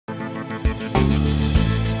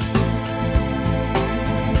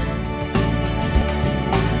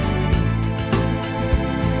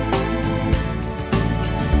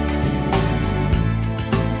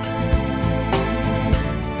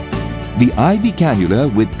The IV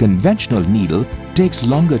cannula with conventional needle takes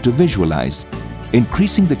longer to visualize,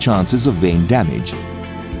 increasing the chances of vein damage.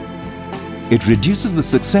 It reduces the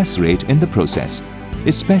success rate in the process,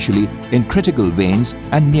 especially in critical veins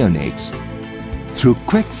and neonates. Through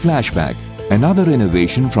quick flashback, another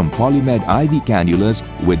innovation from Polymed IV cannulas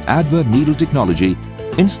with ADVA needle technology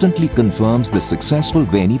instantly confirms the successful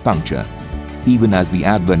venipuncture, even as the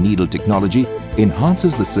ADVA needle technology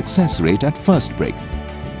enhances the success rate at first prick.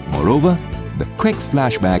 Moreover, the quick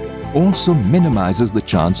flashback also minimizes the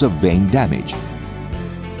chance of vein damage.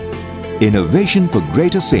 Innovation for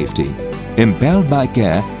greater safety, impelled by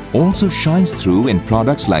care, also shines through in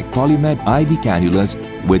products like Polymed IV cannulas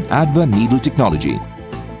with ADVA needle technology.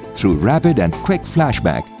 Through rapid and quick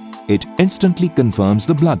flashback, it instantly confirms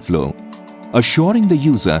the blood flow, assuring the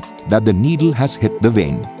user that the needle has hit the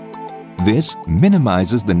vein. This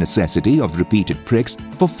minimizes the necessity of repeated pricks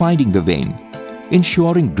for finding the vein,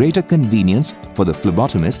 ensuring greater convenience for the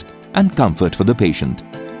phlebotomist and comfort for the patient.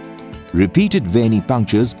 Repeated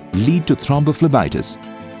venipunctures lead to thrombophlebitis,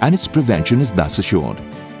 and its prevention is thus assured.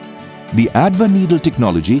 The ADVA needle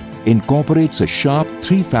technology incorporates a sharp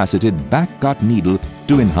three-faceted back-cut needle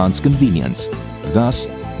to enhance convenience, thus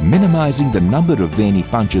minimizing the number of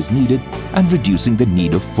venipunctures needed and reducing the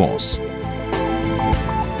need of force.